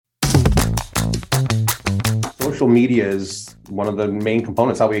social media is one of the main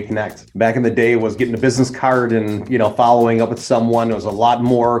components how we connect. Back in the day, it was getting a business card and, following up with someone. It was a lot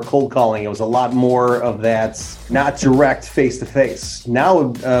more cold calling. It was a lot more of that, not direct face to face.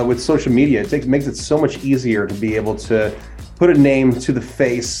 Now with social media, it makes it so much easier to be able to put a name to the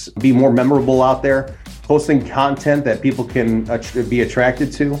face, be more memorable out there, posting content that people can be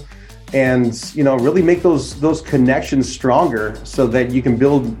attracted to, and really make those connections stronger so that you can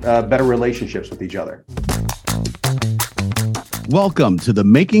build better relationships with each other. Welcome to the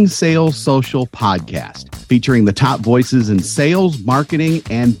Making Sales Social podcast, featuring the top voices in sales, marketing,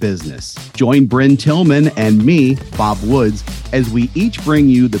 and business. Join Bryn Tillman and me, Bob Woods, as we each bring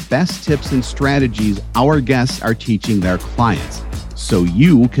you the best tips and strategies our guests are teaching their clients, so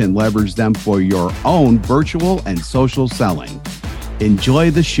you can leverage them for your own virtual and social selling.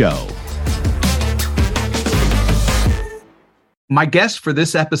 Enjoy the show. My guest for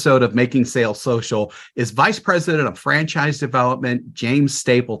this episode of Making Sales Social is Vice President of Franchise Development, James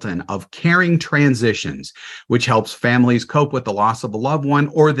Stapleton of Caring Transitions, which helps families cope with the loss of a loved one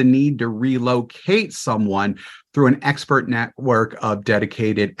or the need to relocate someone through an expert network of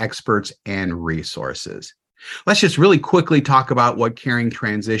dedicated experts and resources. Let's just really quickly talk about what Caring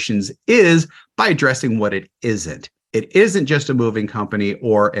Transitions is by addressing what it isn't. It isn't just a moving company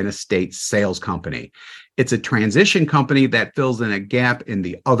or an estate sales company. It's a transition company that fills in a gap in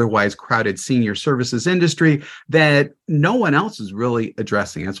the otherwise crowded senior services industry that no one else is really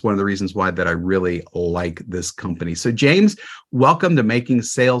addressing. That's one of the reasons why that I really like this company. So James, welcome to Making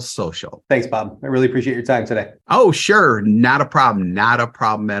Sales Social. Thanks, Bob. I really appreciate your time today. Oh, sure. Not a problem. Not a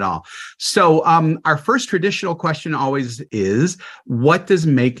problem at all. So our first traditional question always is, what does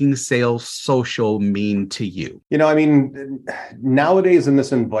Making Sales Social mean to you? Nowadays in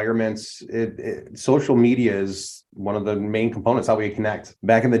this environment, social media is one of the main components how we connect.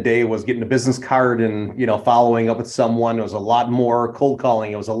 Back in the day, it was getting a business card and, following up with someone. It was a lot more cold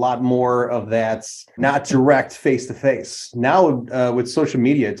calling. It was a lot more of that, not direct face to face. Now with social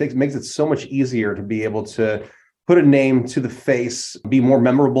media, it makes it so much easier to be able to put a name to the face, be more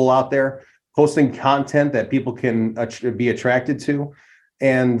memorable out there, posting content that people can be attracted to,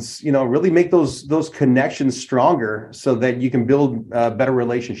 and really make those connections stronger so that you can build better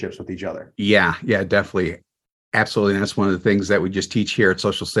relationships with each other. Yeah, definitely. Absolutely. And that's one of the things that we just teach here at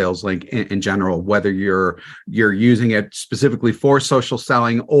Social Sales Link in general, whether you're using it specifically for social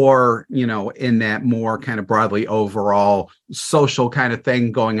selling or, in that more kind of broadly overall social kind of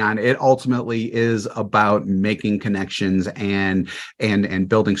thing going on. It ultimately is about making connections and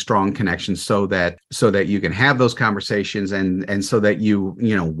building strong connections so that you can have those conversations and so that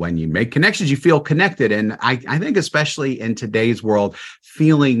when you make connections, you feel connected. And I think especially in today's world,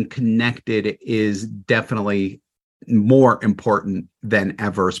 feeling connected is definitely more important than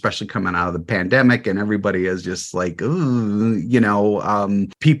ever, especially coming out of the pandemic, and everybody is just like,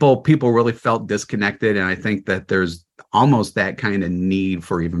 people really felt disconnected, and I think that there's almost that kind of need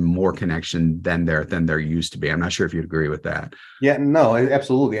for even more connection than there used to be. I'm not sure if you'd agree with that. Yeah, no,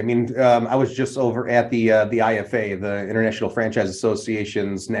 absolutely. I was just over at the IFA, the International Franchise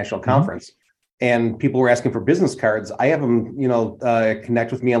Association's national conference, and people were asking for business cards. I have them,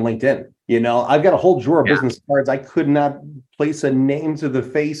 connect with me on LinkedIn. I've got a whole drawer of business cards. I could not place a name to the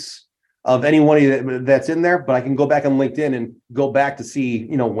face of anyone that's in there, but I can go back on LinkedIn and go back to see,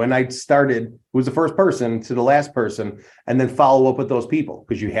 when I started, who was the first person to the last person, and then follow up with those people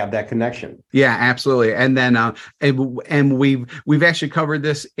because you have that connection. Yeah, absolutely. And then, and we've actually covered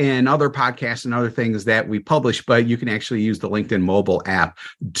this in other podcasts and other things that we publish, but you can actually use the LinkedIn mobile app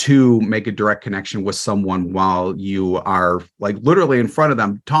to make a direct connection with someone while you are like literally in front of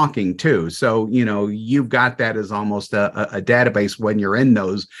them talking too. So, you've got that as almost a database when you're in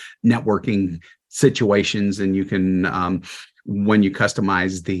those networking situations, and you can, when you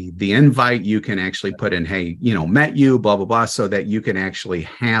customize the invite, you can actually put in, hey, met you, blah, blah, blah, so that you can actually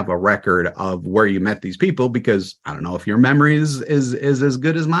have a record of where you met these people, because I don't know if your memory is as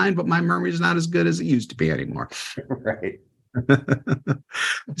good as mine, but my memory is not as good as it used to be anymore. Right.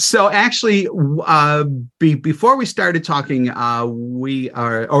 So actually, before we started talking,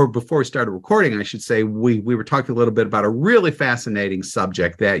 before we started recording, I should say, we were talking a little bit about a really fascinating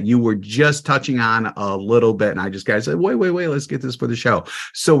subject that you were just touching on a little bit. And I just said, wait, let's get this for the show.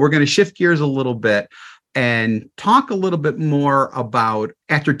 So we're going to shift gears a little bit and talk a little bit more about,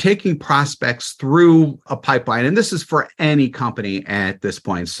 after taking prospects through a pipeline, and this is for any company at this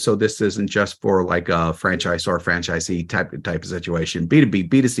point. So this isn't just for like a franchise or franchisee type of situation, B2B,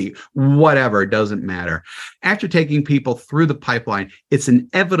 B2C, whatever, it doesn't matter. After taking people through the pipeline, it's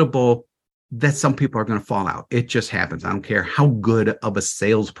inevitable that some people are going to fall out. It just happens. I don't care how good of a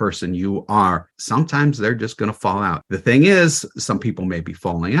salesperson you are. Sometimes they're just going to fall out. The thing is, some people may be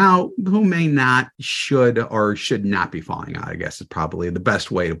falling out who may not, should or should not be falling out, I guess is probably the best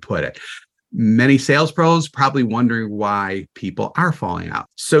way to put it. Many sales pros probably wondering why people are falling out.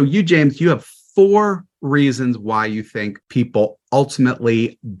 So you, James, you have 4 reasons why you think people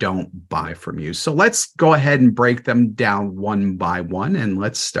ultimately don't buy from you. So let's go ahead and break them down one by one. And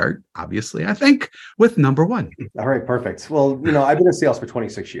let's start, obviously, I think, with number 1. All right, perfect. Well, I've been in sales for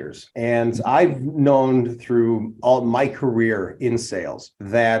 26 years, and I've known through all my career in sales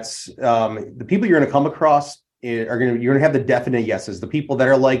that the people you're going to come across you're going to have the definite yeses, the people that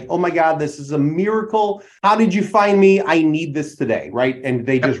are like, oh my God, this is a miracle. How did you find me? I need this today, right? And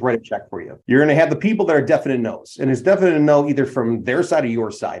they just write a check for you. You're going to have the people that are definite no's, and it's definite no either from their side or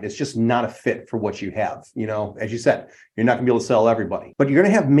your side. It's just not a fit for what you have. As you said, you're not going to be able to sell everybody, but you're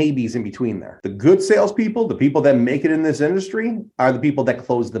going to have maybes in between there. The good salespeople, the people that make it in this industry, are the people that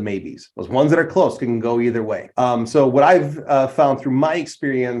close the maybes. Those ones that are close can go either way. So what I've found through my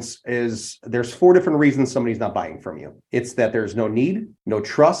experience is there's 4 different reasons somebody's not buying from you. It's that there's no need, no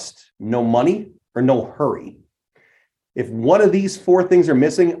trust, no money, or no hurry. If one of these 4 things are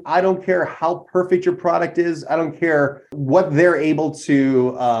missing, I don't care how perfect your product is. I don't care what they're able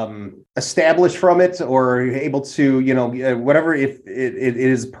to establish from it or able to, whatever, if it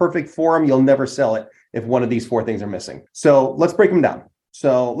is perfect for them, you'll never sell it if one of these 4 things are missing. So let's break them down.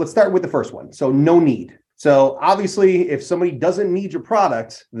 So let's start with the first one. So no need. So obviously, if somebody doesn't need your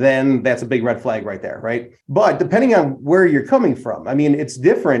product, then that's a big red flag right there, right? But depending on where you're coming from, I mean, it's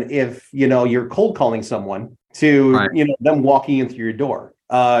different if, you're cold calling someone to, right, them walking in through your door.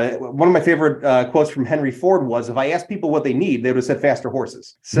 One of my favorite quotes from Henry Ford was, if I asked people what they need, they would have said faster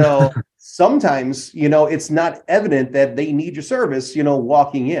horses. So sometimes, it's not evident that they need your service,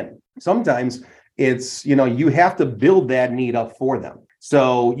 walking in. Sometimes it's, you have to build that need up for them.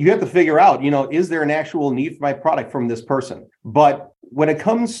 So you have to figure out, is there an actual need for my product from this person? But when it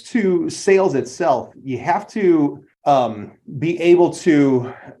comes to sales itself, you have to be able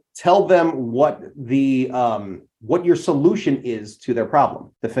to tell them what your solution is to their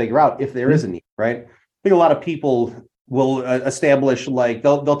problem to figure out if there is a need, right? I think a lot of people will establish, like,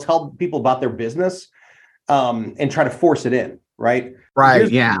 they'll tell people about their business and try to force it in, right?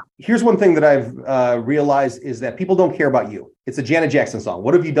 Right. Here's one thing that I've realized is that people don't care about you. It's a Janet Jackson song.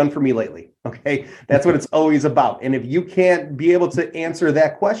 What have you done for me lately? Okay. That's what it's always about. And if you can't be able to answer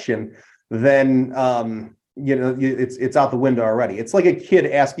that question, then, it's out the window already. It's like a kid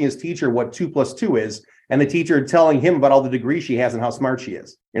asking his teacher what 2 + 2 is, and the teacher telling him about all the degrees she has and how smart she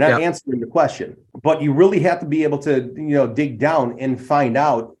is. You're not answering the question, but you really have to be able to, dig down and find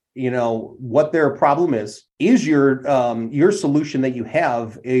out, what their problem is your solution that you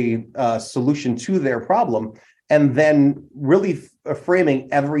have a solution to their problem, and then really framing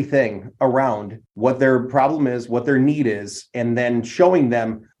everything around what their problem is, what their need is, and then showing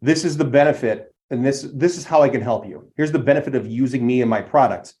them this is the benefit, and this is how I can help you. Here's the benefit of using me and my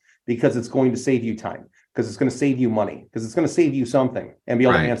product, because it's going to save you time, because it's going to save you money, because it's going to save you something, and be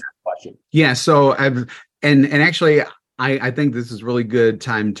able to answer the question. Yeah. So actually, I think this is really good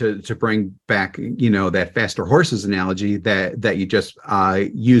time to bring back, that faster horses analogy that you just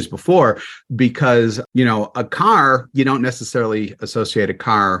used before, because, a car, you don't necessarily associate a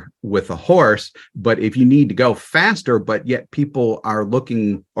car with a horse, but if you need to go faster, but yet people are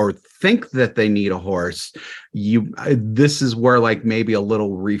looking or think that they need a horse, this is where, like, maybe a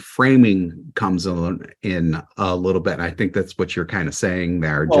little reframing comes in a little bit. And I think that's what you're kind of saying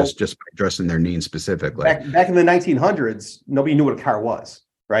there, just by addressing their needs specifically. Back in the 1900s, nobody knew what a car was,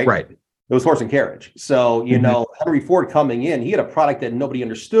 right? Right. It was horse and carriage. So, Henry Ford coming in, he had a product that nobody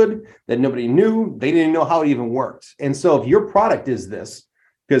understood, that nobody knew. They didn't know how it even worked. And so if your product is this,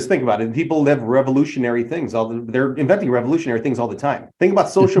 because think about it, people live revolutionary things. They're inventing revolutionary things all the time. Think about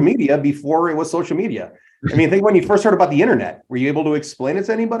social media before it was social media. I mean, think when you first heard about the internet, were you able to explain it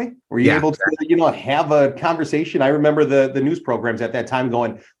to anybody? Were you able to, have a conversation? I remember the news programs at that time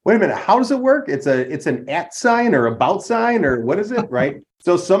going, wait a minute, how does it work? It's an @ sign or about sign, or what is it, right?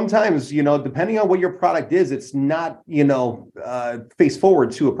 So sometimes, depending on what your product is, it's not, face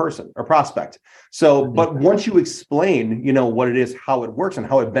forward to a person or prospect. So, but once you explain, what it is, how it works, and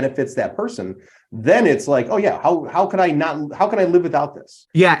how it benefits that person, then it's like, oh yeah, how can I live without this?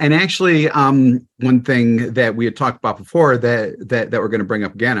 Yeah. And actually, one thing that we had talked about before that we're going to bring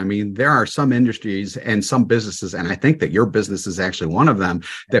up again, I mean, there are some industries and some businesses, and I think that your business is actually one of them,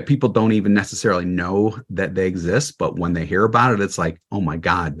 that people don't even necessarily know that they exist. But when they hear about it, it's like, oh my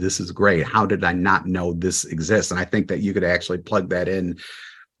God, this is great. How did I not know this exists? And I think that you could actually plug that in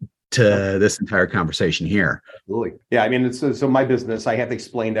to this entire conversation here. Absolutely. Yeah. I mean, it's so my business, I have to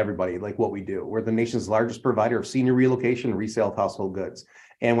explain to everybody like what we do. We're the nation's largest provider of senior relocation and resale of household goods.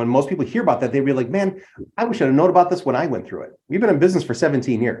 And when most people hear about that, they'd be like, man, I wish I'd have known about this when I went through it. We've been in business for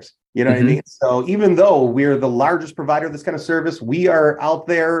 17 years. You know what I mean? So even though we're the largest provider of this kind of service, we are out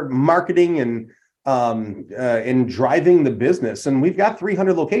there marketing and driving the business. And we've got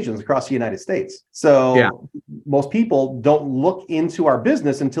 300 locations across the United States. So most people don't look into our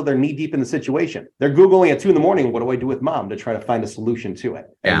business until they're knee deep in the situation. They're Googling at 2 a.m. What do I do with mom, to try to find a solution to it.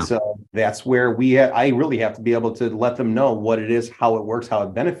 And so that's where I really have to be able to let them know what it is, how it works, how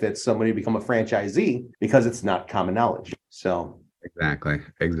it benefits somebody to become a franchisee, because it's not common knowledge. So Exactly.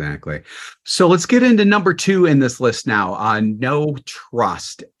 So let's get into number 2 in this list now. No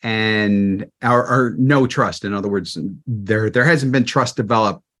trust or no trust. In other words, there hasn't been trust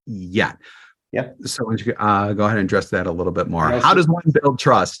developed yet. Yeah. So why don't you go ahead and address that a little bit more? How does one build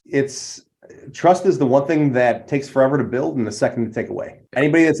trust? Trust is the one thing that takes forever to build and the second to take away.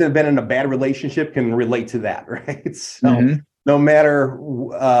 Anybody that's been in a bad relationship can relate to that, right? So no matter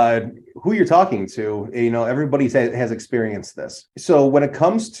who you're talking to, everybody has experienced this. So when it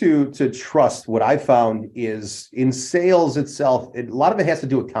comes to trust, what I found is in sales itself, a lot of it has to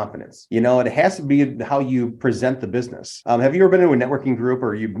do with confidence. It has to be how you present the business. Have you ever been to a networking group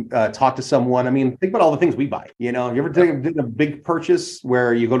or you talk to someone? I mean, think about all the things we buy. You ever did a big purchase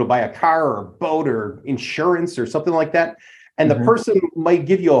where you go to buy a car or a boat or insurance or something like that? And the person might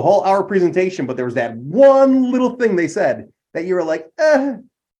give you a whole hour presentation, but there was that one little thing they said that you were like,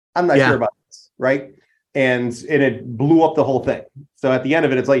 I'm not sure about this, right? And it blew up the whole thing. So at the end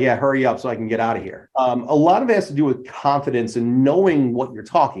of it, it's like, hurry up so I can get out of here. A lot of it has to do with confidence and knowing what you're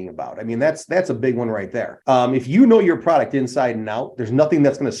talking about. I mean, that's a big one right there. If you know your product inside and out, there's nothing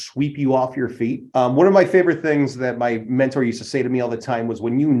that's going to sweep you off your feet. One of my favorite things that my mentor used to say to me all the time was,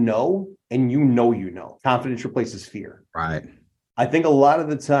 when you know, confidence replaces fear. Right. I think a lot of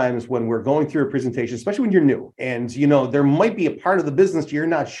the times when we're going through a presentation, especially when you're new and, there might be a part of the business you're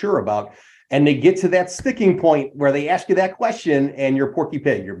not sure about, and they get to that sticking point where they ask you that question and you're Porky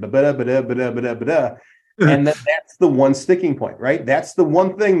Pig, you're ba-da-ba-da-ba-da-ba-da-ba-da. And that's the one sticking point, right? That's the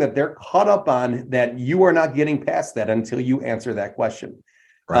one thing that they're caught up on, that you are not getting past that until you answer that question.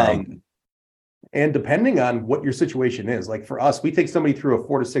 Right. And depending on what your situation is, like for us, we take somebody through a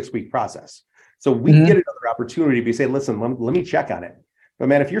 4 to 6 week process. So we get another opportunity to say, listen, let me check on it. But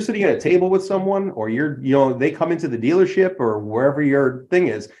man, if you're sitting at a table with someone, or they come into the dealership or wherever your thing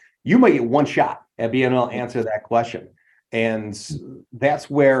is, you might get one shot at being able to answer that question. And that's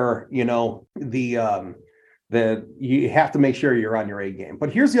where, you have to make sure you're on your A game.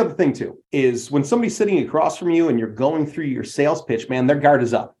 But here's the other thing too, is when somebody's sitting across from you and you're going through your sales pitch, man, their guard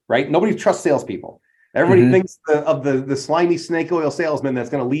is up, right? Nobody trusts salespeople. Everybody thinks of the slimy snake oil salesman that's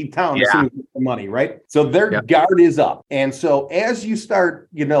going to leave town as soon as they get the money, right? So their guard is up. And so as you start,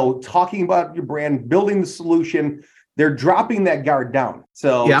 talking about your brand, building the solution, they're dropping that guard down.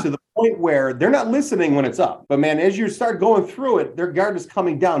 So to the point where they're not listening when it's up. But man, as you start going through it, their guard is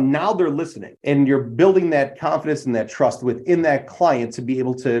coming down. Now they're listening. And you're building that confidence and that trust within that client to be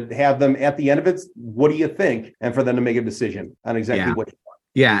able to have them at the end of it, what do you think? And for them to make a decision on exactly what you want.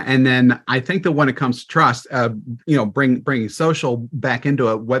 Yeah. And then I think that when it comes to trust, bringing social back into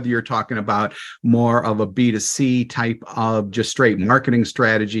it, whether you're talking about more of a B2C type of just straight marketing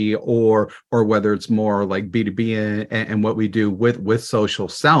strategy, or whether it's more like B2B and what we do with social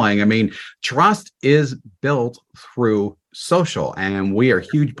selling. I mean, trust is built through social, and we are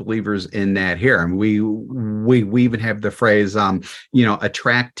huge believers in that here. And we even have the phrase,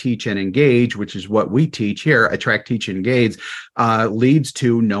 attract, teach, and engage, which is what we teach here. Attract, teach, and engage leads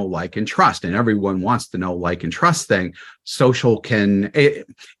to know, like, and trust. And everyone wants to know, like, and trust thing. Social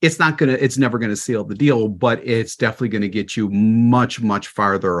it's never going to seal the deal, but it's definitely going to get you much, much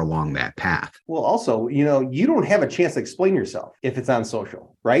farther along that path. Well, also, you don't have a chance to explain yourself if it's on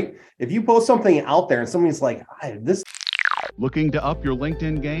social, right? If you post something out there and somebody's like, this. Looking to up your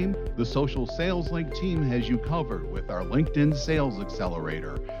LinkedIn game? The Social Sales Link team has you covered with our LinkedIn Sales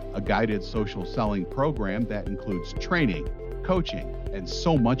Accelerator, a guided social selling program that includes training, coaching, and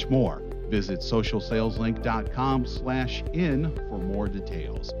so much more. Visit socialsaleslink.com/in for more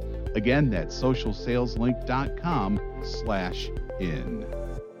details. Again, that's socialsaleslink.com/in.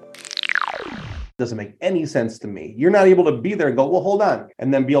 Doesn't make any sense to me. You're not able to be there and go, well, hold on,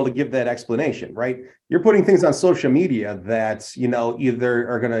 and then be able to give that explanation, right? You're putting things on social media that, either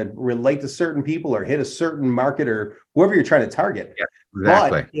are going to relate to certain people or hit a certain market or whoever you're trying to target. Yeah,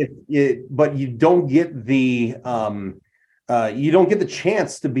 exactly. But you don't get the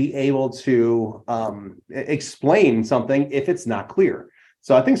chance to be able to explain something if it's not clear.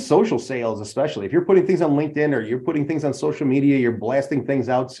 So I think social sales, especially if you're putting things on LinkedIn or you're putting things on social media, you're blasting things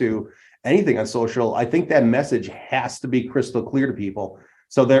out to anything on social, I think that message has to be crystal clear to people.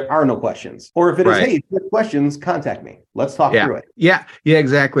 So there are no questions. Or if it is, hey, if you have questions, contact me. Let's talk through it. Yeah,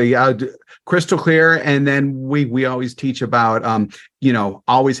 exactly. Crystal clear. And then we always teach about,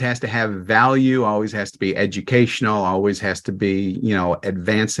 always has to have value, always has to be educational, always has to be,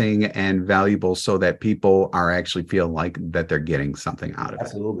 advancing and valuable so that people are actually feel like that they're getting something out of it.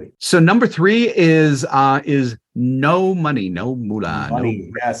 Absolutely. So number 3 is no money, no moolah. Money,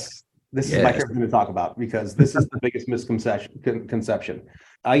 no. Yes. This is my favorite thing to talk about because this is the biggest misconception.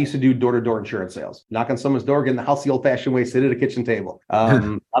 I used to do door-to-door insurance sales. Knock on someone's door, get in the house the old-fashioned way, sit at a kitchen table. A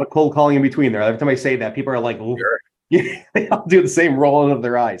lot of cold calling in between there. Every time I say that, people are like, they all do the same rolling of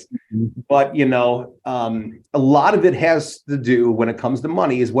their eyes. But, a lot of it has to do when it comes to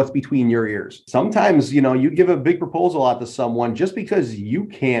money is what's between your ears. Sometimes, you give a big proposal out to someone just because you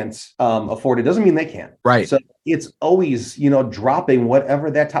can't afford it doesn't mean they can. Right. So it's always, dropping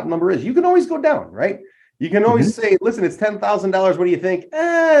whatever that top number is. You can always go down, right? You can always say, listen, it's $10,000. What do you think?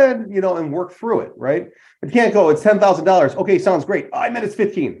 And work through it, right? But you can't go, it's $10,000. Okay, sounds great. Oh, I meant it's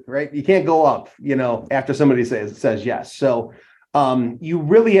 15, right? You can't go up, after somebody says yes. So you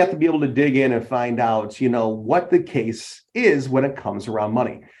really have to be able to dig in and find out, what the case is when it comes around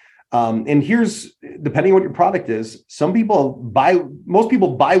money. And here's, depending on what your product is, most people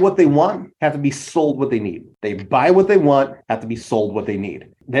buy what they want, have to be sold what they need. They buy what they want, have to be sold what they need.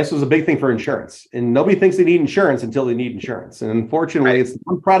 This was a big thing for insurance. And nobody thinks they need insurance until they need insurance. And unfortunately, it's the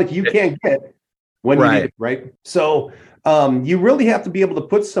one product you can't get when you need it, right? So you really have to be able to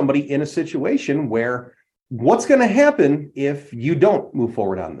put somebody in a situation where what's going to happen if you don't move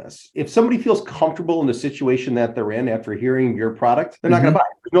forward on this? If somebody feels comfortable in the situation that they're in after hearing your product, they're not going to buy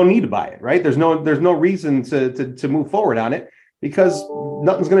it. There's no need to buy it, right? There's no reason to move forward on it because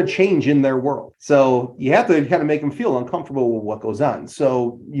nothing's going to change in their world. So you have to kind of make them feel uncomfortable with what goes on.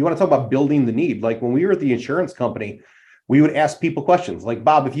 So you want to talk about building the need. Like when we were at the insurance company, we would ask people questions like,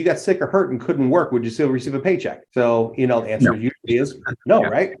 Bob, if you got sick or hurt and couldn't work, would you still receive a paycheck? So, the answer usually is no,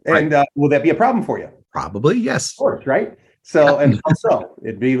 right? And will that be a problem for you? Probably, yes. Of course, right? So, and so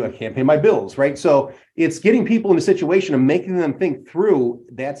it'd be, I can't pay my bills, right? So it's getting people in a situation and making them think through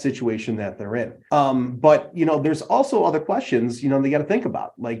that situation that they're in. But, there's also other questions, they got to think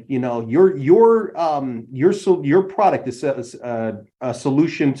about, like, your product is a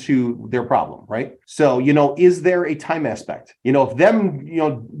solution to their problem, right? So, is there a time aspect? If them,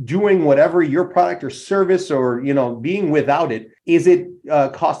 doing whatever your product or service or, being without it, is it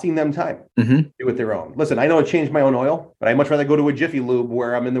costing them time to do it their own? Listen, I know I changed my own oil, but I'd much rather go to a Jiffy Lube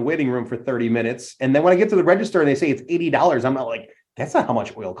where I'm in the waiting room for 30 minutes. And then when I get to the register and they say it's $80, I'm not like, that's not how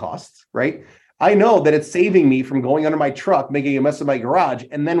much oil costs, right? I know that it's saving me from going under my truck, making a mess of my garage.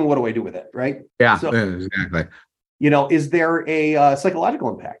 And then what do I do with it, right? Yeah, so, exactly. Is there a psychological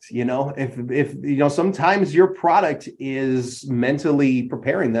impact? If sometimes your product is mentally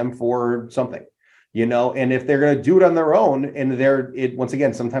preparing them for something. And if they're going to do it on their own and once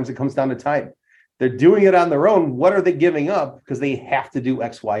again, sometimes it comes down to time. They're doing it on their own. What are they giving up? Because they have to do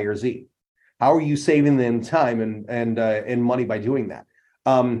X, Y, or Z. How are you saving them time and money by doing that?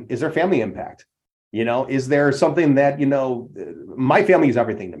 Is there family impact? Is there something that, my family is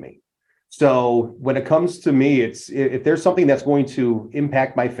everything to me. So when it comes to me, it's, if there's something that's going to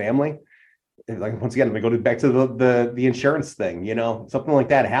impact my family, like, once again, we go back to the insurance thing, something like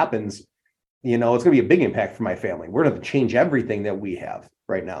that happens, it's going to be a big impact for my family. We're going to change everything that we have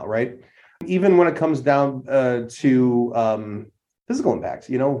right now, right? Even when it comes down to physical impacts,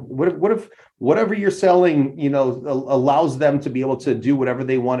 what if whatever you're selling, allows them to be able to do whatever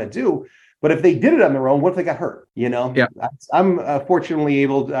they want to do? But if they did it on their own, what if they got hurt? Yeah. I'm fortunately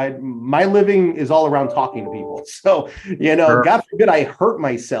able to, my living is all around talking to people. So, Sure. God forbid I hurt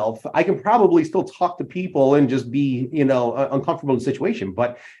myself, I can probably still talk to people and just be, uncomfortable in the situation.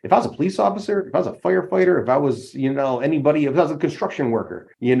 But if I was a police officer, if I was a firefighter, if I was, anybody, if I was a construction worker,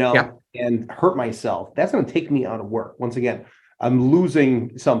 and hurt myself, that's going to take me out of work. Once again, I'm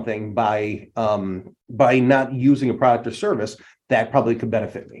losing something by not using a product or service that probably could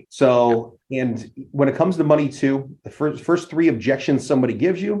benefit me. So, and when it comes to money too, the first 3 objections somebody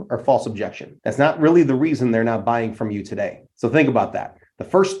gives you are false objection. That's not really the reason they're not buying from you today. So think about that. The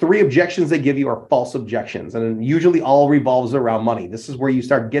first 3 objections they give you are false objections. And usually all revolves around money. This is where you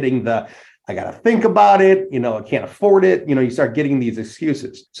start getting I got to think about it. I can't afford it. You start getting these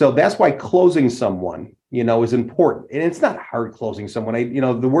excuses. So that's why closing someone, is important. And it's not hard closing someone.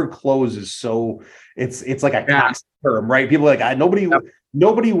 The word close is so, it's like a toxic term, right? People are like, nobody,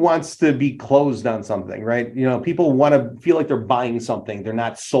 nobody wants to be closed on something, right? People want to feel like they're buying something. They're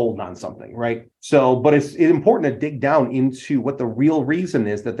not sold on something, right? So, but it's important to dig down into what the real reason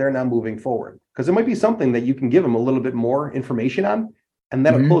is that they're not moving forward. Because it might be something that you can give them a little bit more information on, and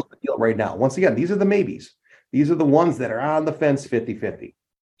that'll close the deal right now. Once again, these are the maybes. These are the ones that are on the fence 50-50.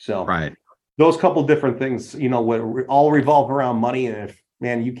 So Right. those couple different things, what all revolve around money. And if,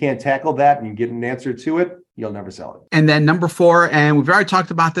 man, you can't tackle that and you get an answer to it, you'll never sell it. And then number 4, and we've already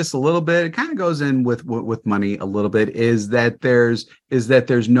talked about this a little bit. It kind of goes in with money a little bit. Is that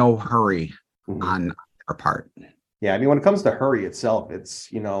there's no hurry on our part. Yeah, I mean, when it comes to hurry itself, it's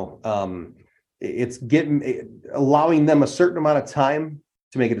it's allowing them a certain amount of time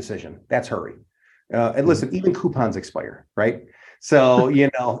to make a decision. That's hurry. And listen, even coupons expire, right? So,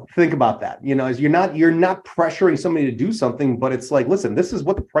 think about that. As you're not pressuring somebody to do something, but it's like, listen, this is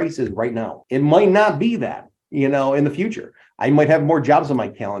what the price is right now. It might not be that, in the future. I might have more jobs on my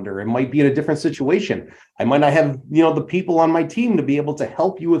calendar. It might be in a different situation. I might not have, the people on my team to be able to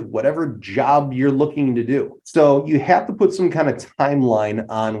help you with whatever job you're looking to do. So you have to put some kind of timeline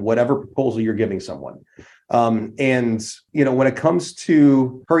on whatever proposal you're giving someone. And when it comes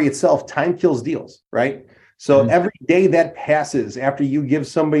to hurry itself, time kills deals, right? So every day that passes after you give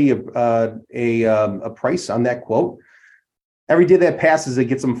somebody a price on that quote, every day that passes, it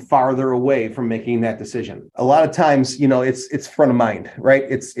gets them farther away from making that decision. A lot of times, it's front of mind, right?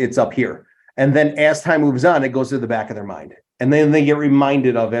 It's up here. And then as time moves on, it goes to the back of their mind. And then they get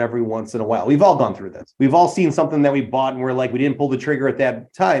reminded of it every once in a while. We've all gone through this. We've all seen something that we bought and we're like, we didn't pull the trigger at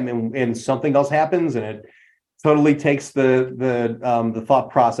that time, and something else happens and it totally takes the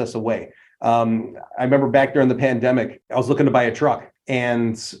thought process away. I remember back during the pandemic, I was looking to buy a truck,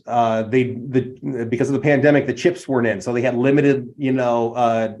 and because of the pandemic, the chips weren't in, so they had limited,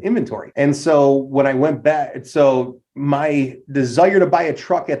 inventory. And so when I went back, my desire to buy a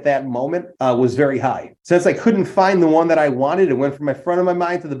truck at that moment was very high. Since I couldn't find the one that I wanted, it went from my front of my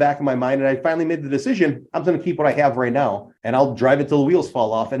mind to the back of my mind, and I finally made the decision, I'm going to keep what I have right now, and I'll drive it till the wheels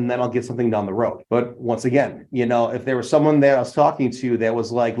fall off, and then I'll get something down the road. But once again, if there was someone that I was talking to that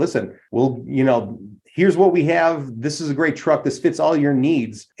was like, listen, here's what we have. This is a great truck. This fits all your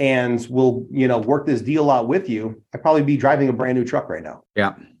needs, and we'll, work this deal out with you. I'd probably be driving a brand new truck right now.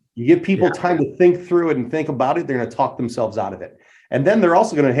 Yeah. You give people time to think through it and think about it, they're going to talk themselves out of it. And then they're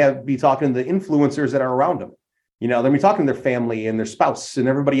also going to be talking to the influencers that are around them. They're going to be talking to their family and their spouse and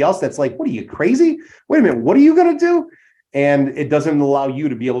everybody else that's like, what are you, crazy? Wait a minute, what are you going to do? And it doesn't allow you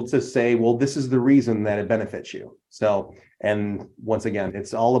to be able to say, well, this is the reason that it benefits you. So, and once again,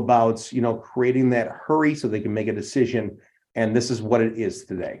 it's all about, creating that hurry so they can make a decision. And this is what it is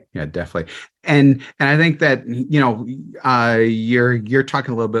today. Yeah, definitely. And I think that, you're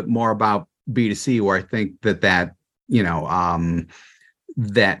talking a little bit more about B2C, where I think that that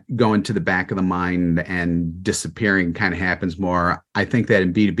going to the back of the mind and disappearing kind of happens more. I think that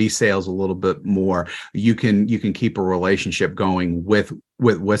in B2B sales a little bit more, you can keep a relationship going with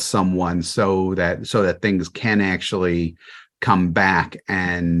someone so that things can actually come back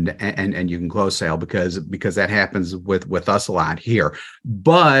and you can close sale because that happens with us a lot here.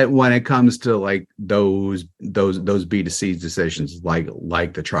 But when it comes to like those B2C decisions,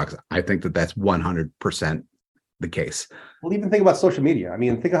 like the trucks, I think that's 100% the case. Well, even think about social media. I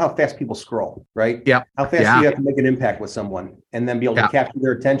mean, think of how fast people scroll, right? Yeah. How fast do you have to make an impact with someone and then be able to capture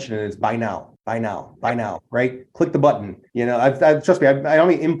their attention, and it's buy now, right? Click the button. I've trust me, I how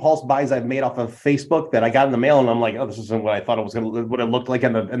many impulse buys I've made off of Facebook that I got in the mail, and I'm like, oh, this isn't what I thought it was what it looked like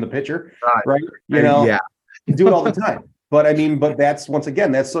in the picture, right? You do it all the time. But that's, once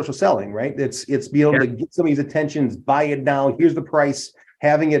again, that's social selling, right? It's being able to get somebody's attention, buy it now, here's the price,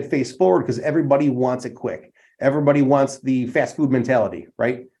 having it face forward, because everybody wants it quick. Everybody wants the fast food mentality,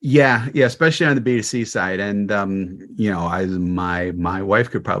 right? Yeah, especially on the B2C side. And my wife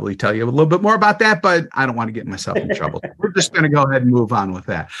could probably tell you a little bit more about that, but I don't want to get myself in trouble. We're just going to go ahead and move on with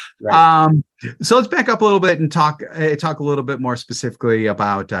that. Right. So let's back up a little bit and talk a little bit more specifically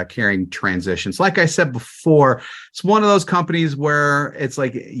about Caring Transitions. Like I said before, it's one of those companies where it's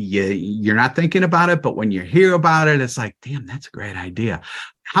like you're not thinking about it, but when you hear about it, it's like, damn, that's a great idea.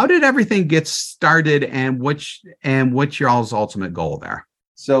 How did everything get started, and what's y'all's ultimate goal there?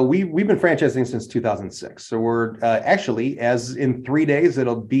 So we've been franchising since 2006. So we're actually, as in 3 days,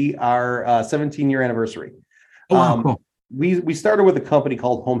 it'll be our 17-year anniversary. Oh, wow, cool. We started with a company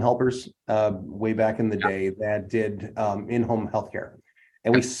called Home Helpers way back in the day that did in-home healthcare.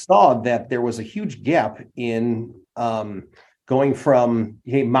 And we saw that there was a huge gap in going from,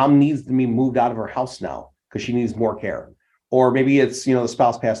 hey, mom needs to be moved out of her house now because she needs more care. Or maybe it's, the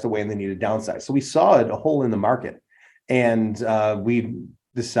spouse passed away and they need to downsize. So we saw a hole in the market. And we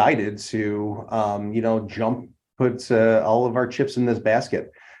decided to, put all of our chips in this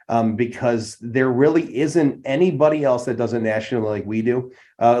basket because there really isn't anybody else that does it nationally like we do,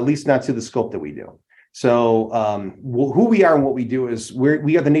 at least not to the scope that we do. So who we are and what we do is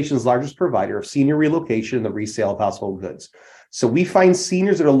we are the nation's largest provider of senior relocation and the resale of household goods. So we find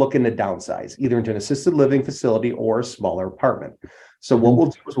seniors that are looking to downsize, either into an assisted living facility or a smaller apartment. So what we'll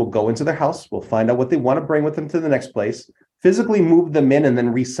do is we'll go into their house, we'll find out what they want to bring with them to the next place, physically move them in, and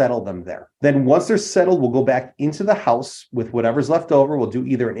then resettle them there. Then once they're settled, we'll go back into the house with whatever's left over. We'll do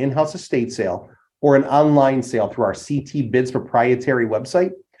either an in-house estate sale or an online sale through our CT Bids proprietary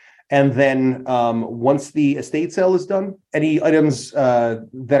website. And then once the estate sale is done, any items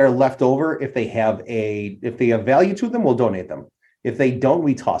that are left over, if they have value to them, we'll donate them. If they don't,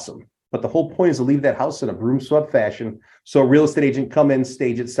 we toss them. But the whole point is to leave that house in a broom swept fashion. So a real estate agent come in,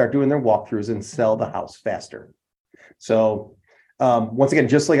 stage it, start doing their walkthroughs and sell the house faster. So once again,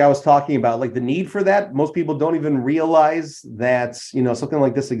 just like I was talking about, like the need for that, most people don't even realize that, something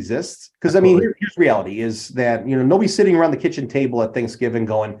like this exists. Because I mean, here's reality is that, nobody's sitting around the kitchen table at Thanksgiving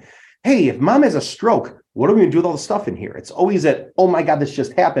going, hey, if mom has a stroke, what are we gonna do with all the stuff in here? It's always oh my God, this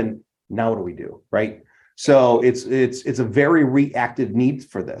just happened. Now what do we do, right? So it's a very reactive need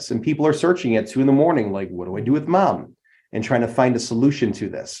for this. And people are searching at 2 a.m, like, what do I do with mom? And trying to find a solution to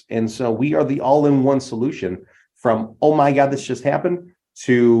this. And so we are the all-in-one solution from, oh my God, this just happened,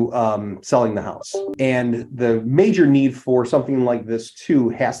 to selling the house. And the major need for something like this too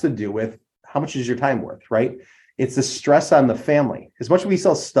has to do with how much is your time worth, right? It's the stress on the family. As much as we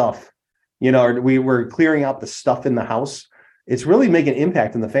sell stuff, or we're clearing out the stuff in the house, it's really making an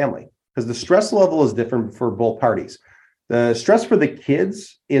impact in the family because the stress level is different for both parties. The stress for the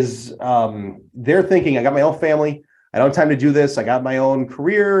kids is they're thinking, I got my own family. I don't have time to do this. I got my own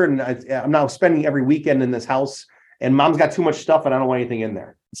career and I'm now spending every weekend in this house and mom's got too much stuff and I don't want anything in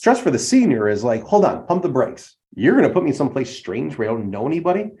there. Stress for the senior is like, hold on, pump the brakes. You're going to put me someplace strange where I don't know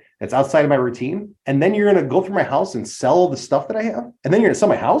anybody that's outside of my routine. And then you're going to go through my house and sell all the stuff that I have. And then you're going to sell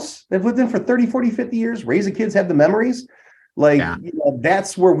my house they've lived in for 30, 40, 50 years, raise the kids, have the memories.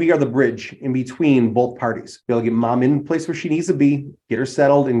 That's where we are the bridge in between both parties. Be able to get mom in the place where she needs to be, get her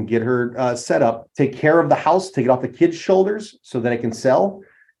settled and get her set up, take care of the house, take it off the kids' shoulders so that it can sell.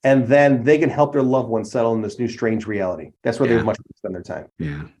 And then they can help their loved ones settle in this new strange reality. That's where they much spend their time.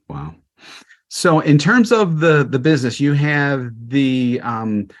 Yeah. Wow. So in terms of the business, you have the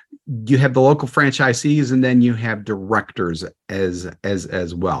local franchisees and then you have directors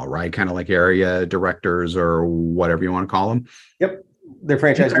as well, right? Kind of like area directors or whatever you want to call them. Yep. They're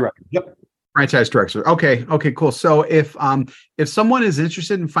franchise directors. Yep. Franchise director. Okay, cool. So if someone is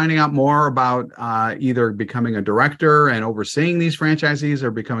interested in finding out more about either becoming a director and overseeing these franchisees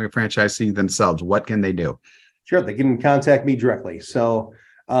or becoming a franchisee themselves, what can they do? Sure, they can contact me directly. So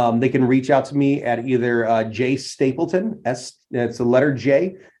they can reach out to me at either J Stapleton, it's the letter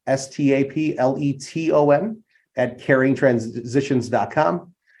J, Stapleton at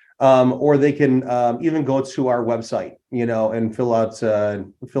caringtransitions.com. Or they can even go to our website, and fill out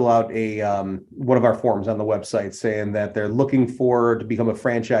a one of our forms on the website saying that they're looking to become a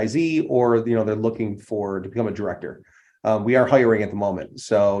franchisee or, they're looking to become a director. We are hiring at the moment.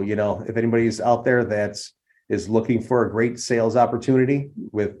 So, if anybody's out there that is looking for a great sales opportunity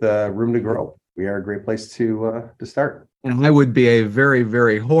with room to grow, we are a great place to start. And I would be a very,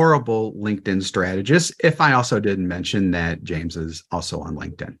 very horrible LinkedIn strategist if I also didn't mention that James is also on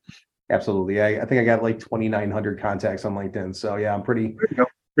LinkedIn. Absolutely. I think I got like 2,900 contacts on LinkedIn. So yeah, I'm pretty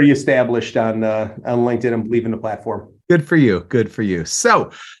established on LinkedIn and believe in the platform. Good for you. Good for you. So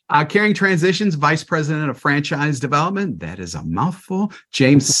Caring Transitions, Vice President of Franchise Development. That is a mouthful.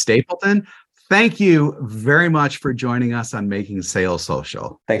 James Stapleton. Thank you very much for joining us on Making Sales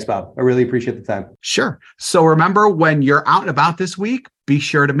Social. Thanks, Bob. I really appreciate the time. Sure. So remember, when you're out and about this week, be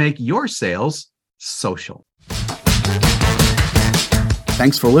sure to make your sales social.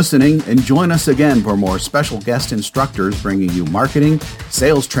 Thanks for listening, and join us again for more special guest instructors bringing you marketing,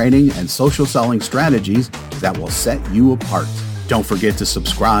 sales training, and social selling strategies that will set you apart. Don't forget to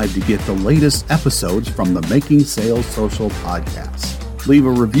subscribe to get the latest episodes from the Making Sales Social podcast. Leave a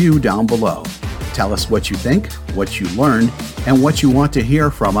review down below. Tell us what you think, what you learned, and what you want to hear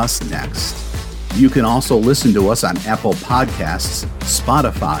from us next. You can also listen to us on Apple Podcasts,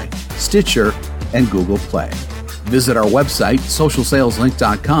 Spotify, Stitcher, and Google Play. Visit our website,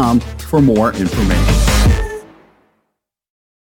 socialsaleslink.com, for more information.